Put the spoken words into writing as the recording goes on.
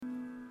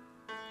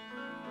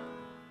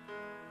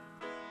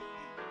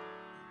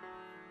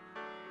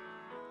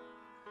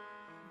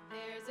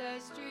a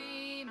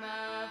stream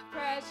of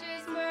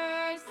precious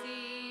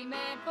mercy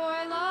meant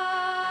for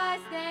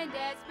lost and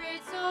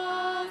desperate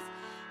souls.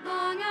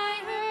 Long I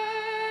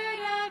heard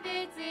of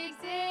its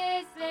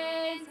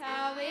existence,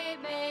 how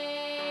it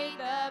made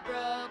the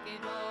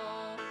broken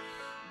whole.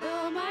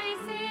 Though my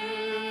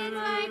sins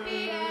might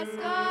be as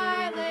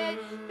scarlet,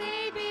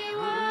 they'd be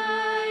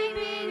white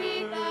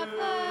beneath the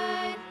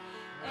flood.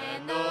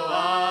 And though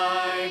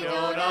I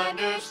don't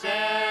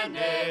understand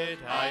it,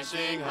 I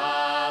sing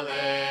hallelujah.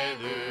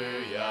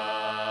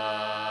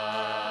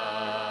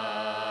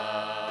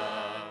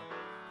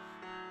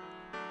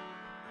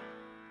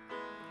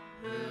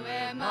 Who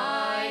am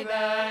I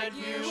that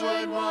you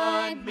would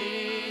want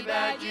me,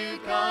 that you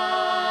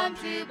come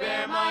to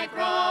bear my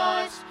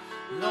cross?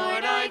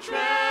 Lord, I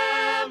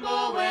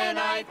tremble when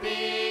I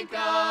think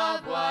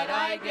of what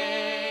I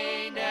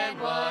gained and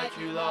what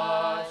you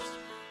lost.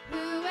 Who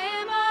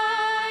am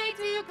I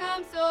to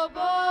come so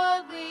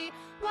boldly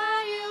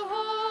while you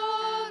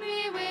hold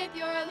me with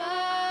your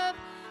love?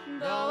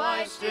 Though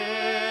I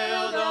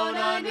still don't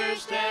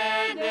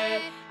understand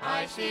it,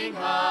 I sing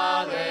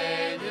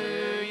hallelujah.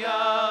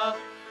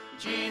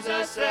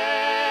 Jesus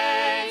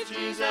saves,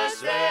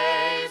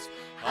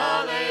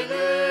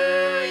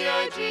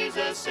 hallelujah,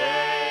 Jesus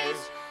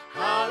saves,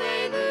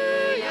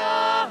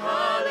 hallelujah,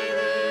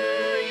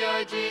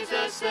 hallelujah,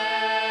 Jesus saves.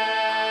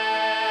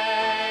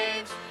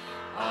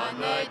 On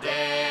the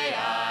day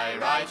I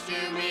rise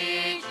to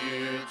meet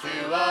you,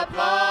 to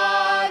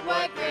applaud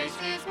what grace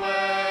is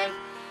worth,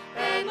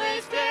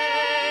 endless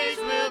days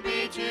will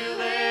be too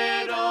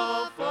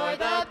little for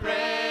the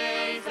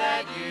praise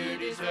that you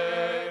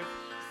deserve.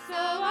 So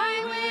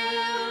I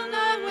will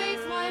not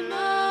waste one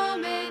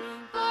moment,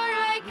 for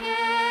I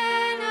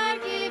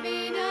cannot give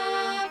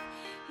enough.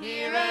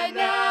 Here and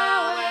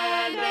now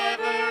and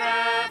ever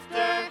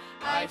after,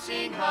 I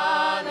sing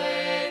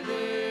hallelujah.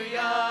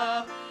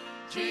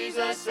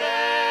 Jesus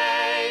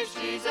saves,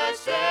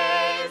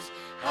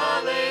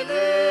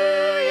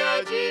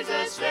 hallelujah,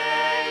 Jesus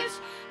saves,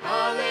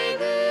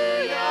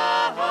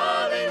 hallelujah,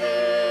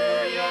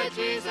 hallelujah,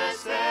 Jesus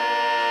saves.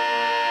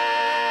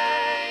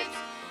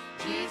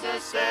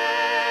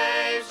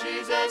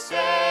 Jesus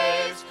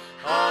saves,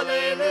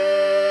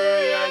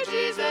 hallelujah,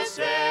 Jesus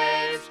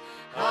saves,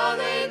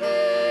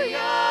 hallelujah,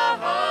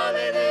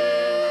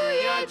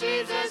 hallelujah,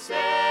 Jesus saves,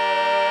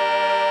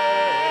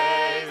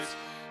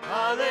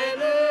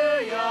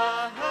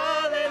 hallelujah,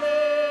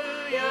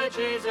 hallelujah,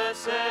 Jesus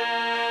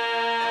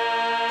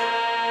saves.